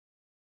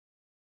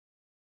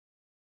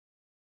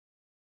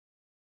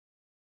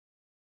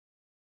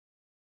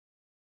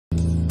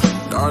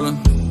darling.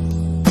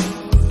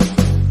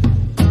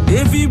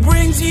 If he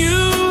brings you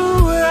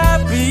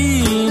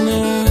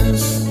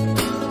happiness,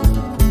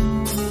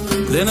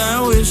 then I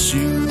wish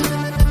you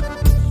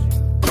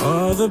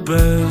all the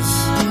best.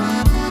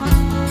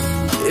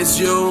 It's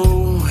your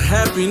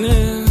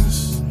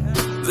happiness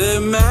that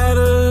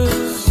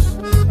matters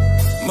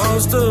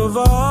most of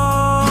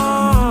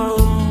all.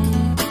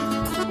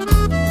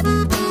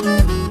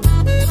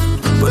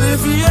 But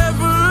if he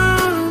ever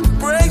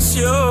breaks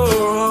your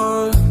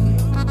heart,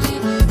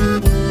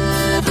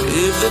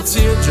 if the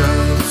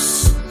teardrops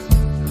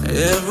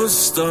ever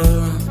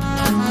start,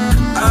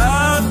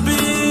 I'll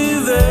be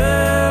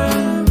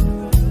there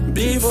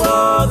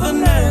before the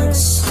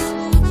next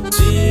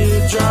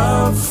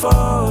teardrop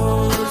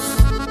falls.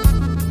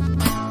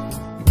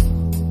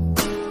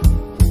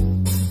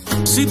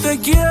 Si te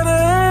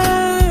quiere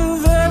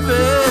de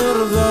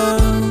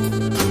verdad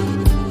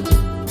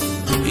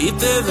y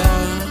te da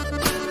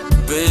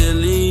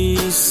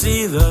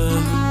felicidad,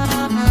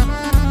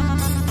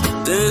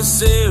 te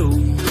deseo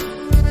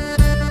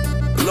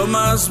lo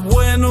más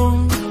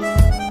bueno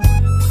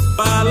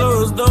para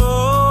los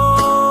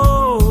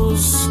dos.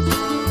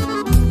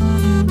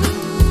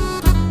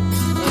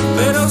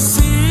 Pero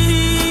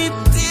si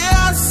te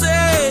hace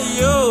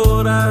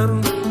llorar,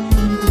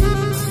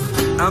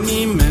 a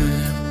mí me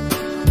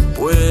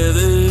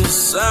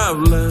puedes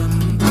hablar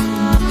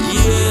y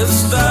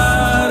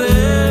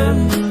estaré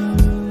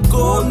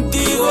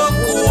contigo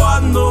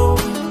cuando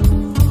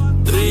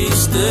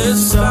triste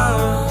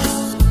estás.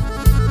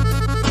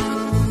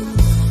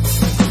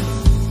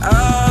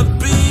 I'll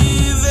be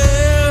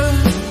there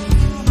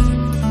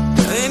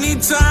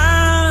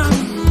anytime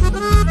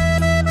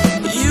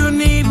you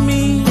need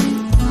me,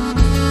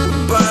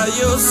 by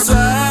your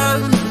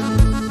side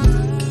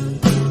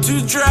to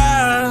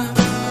drive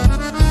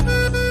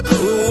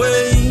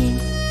away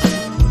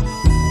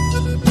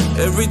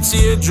every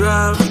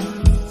teardrop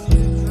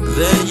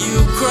that you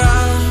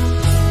cry.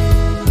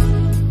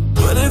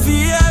 But if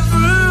he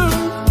ever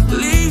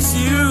leaves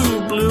you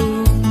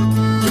blue,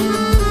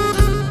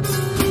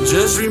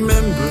 just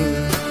remember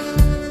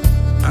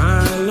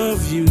I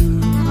love you,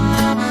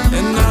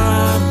 and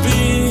I'll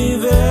be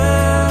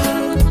there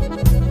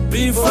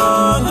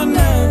before the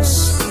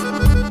next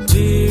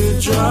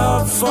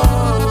teardrop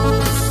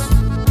falls.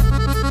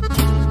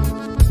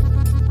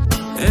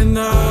 And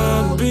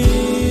I'll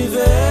be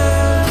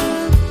there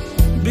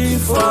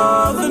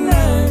before the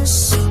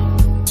next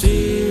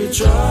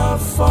teardrop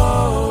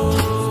falls.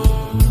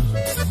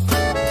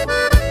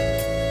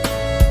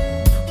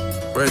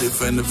 Ready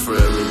for the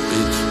forever,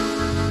 bitch.